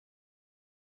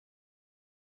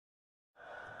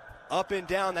Up and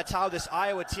down, that's how this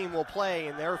Iowa team will play.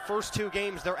 In their first 2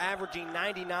 games, they're averaging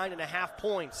 99.5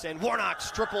 points. And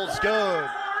Warnock's triple's good.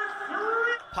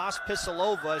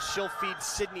 Pospisilova, she'll feed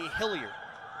Sydney Hilliard.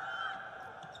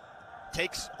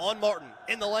 Takes on Martin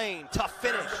in the lane, tough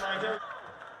finish.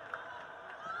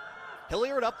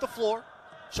 Hilliard up the floor,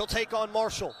 she'll take on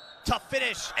Marshall. Tough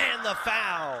finish and the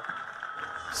foul.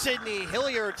 Sydney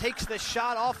Hilliard takes the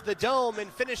shot off the dome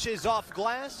and finishes off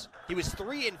glass. He was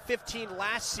 3 and 15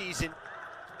 last season,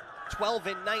 12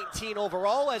 and 19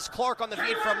 overall. As Clark on the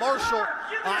feed from Marshall,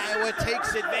 Iowa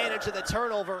takes advantage of the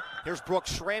turnover. Here's Brooke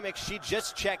Schrammick, she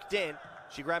just checked in.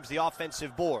 She grabs the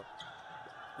offensive board.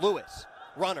 Lewis,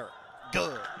 runner,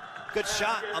 good. Good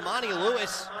shot, Amani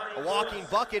Lewis, a walking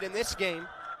bucket in this game.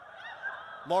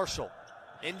 Marshall,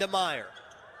 into Meyer.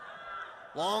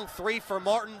 Long 3 for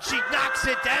Martin, she knocks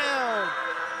it down.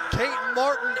 Kate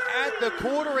Martin at the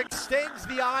quarter extends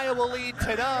the Iowa lead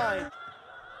to 9.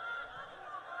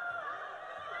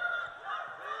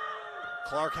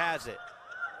 Clark has it.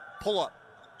 Pull up,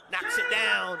 knocks it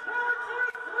down.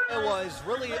 It was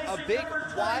really a big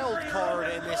wild card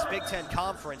in this Big Ten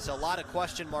Conference. A lot of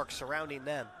question marks surrounding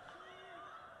them.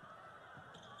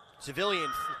 Civilian,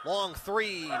 long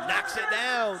 3, knocks it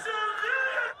down.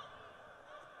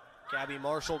 Gabby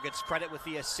Marshall gets credit with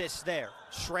the assist there.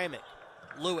 Schrammick,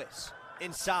 Lewis,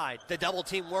 inside. The double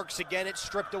team works again, it's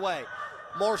stripped away.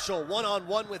 Marshall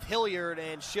one-on-one with Hilliard,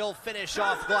 and she'll finish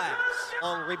off glass.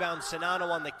 Long rebound,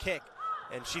 Czinano on the kick,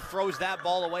 and she throws that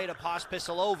ball away to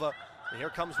Pospisilova. And here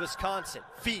comes Wisconsin.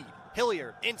 Feed,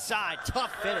 Hilliard, inside,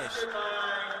 tough finish.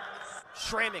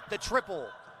 Schrammick, the triple.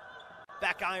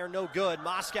 Back iron, no good.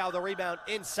 Moscow, the rebound,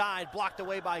 inside, blocked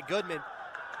away by Goodman.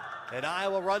 And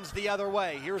Iowa runs the other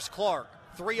way. Here's Clark,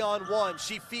 3-on-1.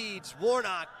 She feeds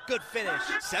Warnock, good finish.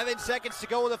 7 seconds to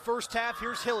go in the first half.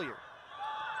 Here's Hilliard.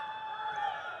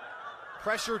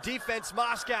 Pressure defense,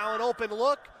 Moscow, an open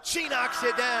look. She knocks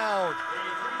it down.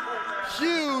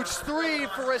 Huge 3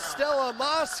 for Estella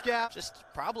Moscow. Just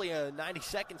probably 90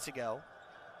 seconds ago.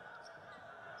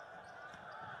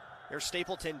 Here's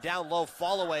Stapleton down low,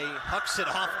 fall away, hucks it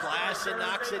off glass and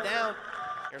knocks it down.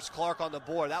 Here's Clark on the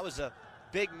board. That was a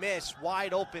big miss,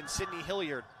 wide open, Sydney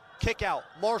Hilliard. Kick out,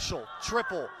 Marshall,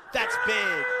 triple, that's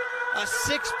big. A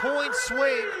 6-point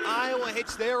swing. Iowa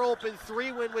hits their open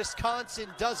 3 when Wisconsin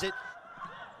does it.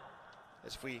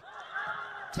 As we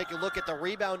take a look at the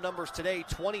rebound numbers today,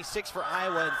 26 for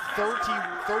Iowa and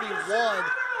 31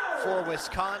 for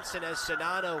Wisconsin as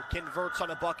Czinano converts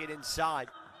on a bucket inside.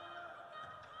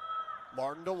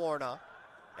 Martin to Warnock,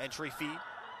 entry feed,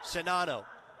 Czinano.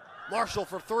 Marshall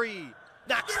for 3,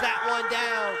 knocks that one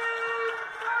down.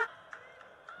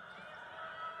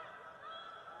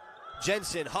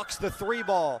 Jensen hucks the 3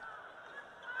 ball,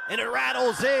 and it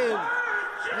rattles in.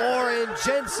 Lauren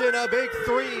Jensen, a big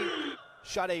 3.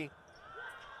 Shot a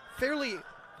fairly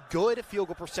good field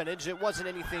goal percentage. It wasn't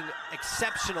anything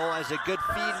exceptional, as a good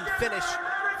feed and finish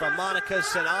from Monika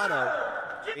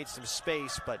Czinano. Made some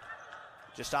space, but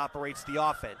just operates the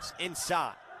offense.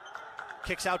 Inside,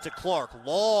 kicks out to Clark,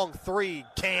 long 3,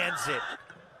 cans it.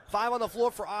 5 on the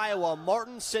floor for Iowa,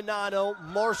 Martin, Czinano,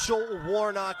 Marshall,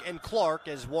 Warnock, and Clark,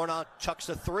 as Warnock chucks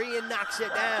a 3 and knocks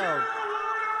it down.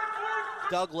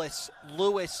 Douglas,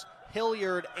 Lewis,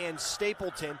 Hilliard, and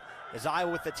Stapleton, as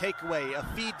Iowa with the takeaway. A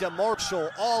feed to Marshall,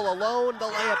 all alone, the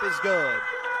layup is good.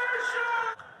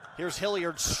 Here's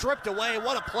Hilliard, stripped away,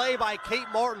 what a play by Kate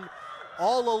Martin.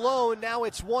 All alone, now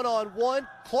it's 1-on-1.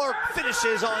 Clark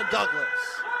finishes on Douglas.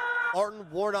 Martin,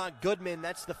 Warnock, Goodman,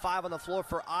 that's the 5 on the floor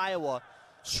for Iowa.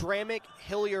 Schrammick,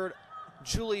 Hilliard,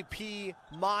 Julie P.,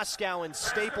 Moscow, and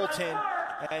Stapleton,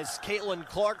 as Caitlin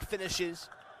Clark finishes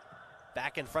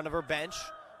back in front of her bench.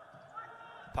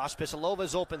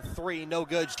 Pospisilova's open 3, no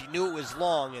good. She knew it was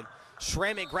long, and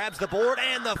Schrammick grabs the board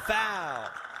and the foul.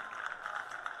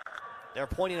 They're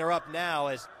pointing her up now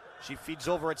as she feeds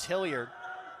over. It's Hilliard.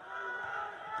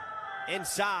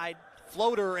 Inside,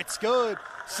 floater, it's good.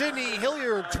 Sydney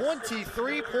Hilliard,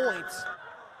 23 points.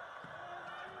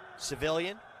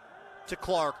 Civilian to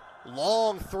Clark,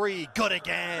 long 3, good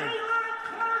again.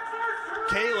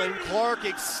 Caitlin Clark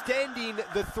extending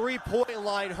the 3-point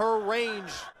line, her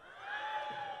range.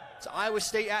 It's Iowa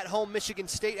State at home, Michigan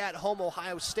State at home,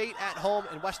 Ohio State at home,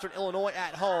 and Western Illinois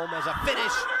at home, as a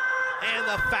finish and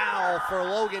the foul for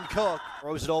Logan Cook.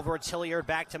 Throws it over, it's Hilliard,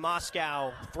 back to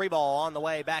Moscow. 3 ball on the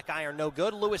way, back iron, no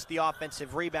good. Lewis, the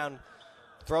offensive rebound,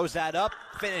 throws that up,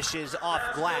 finishes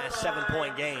off glass,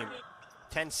 7-point game.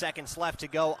 10 seconds left to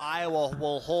go. Iowa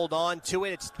will hold on to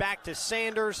it. It's back to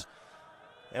Sanders.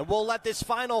 And we'll let this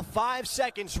final 5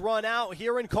 seconds run out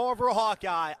here in Carver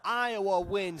Hawkeye. Iowa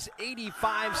wins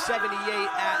 85-78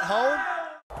 at home.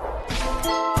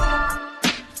 Bye.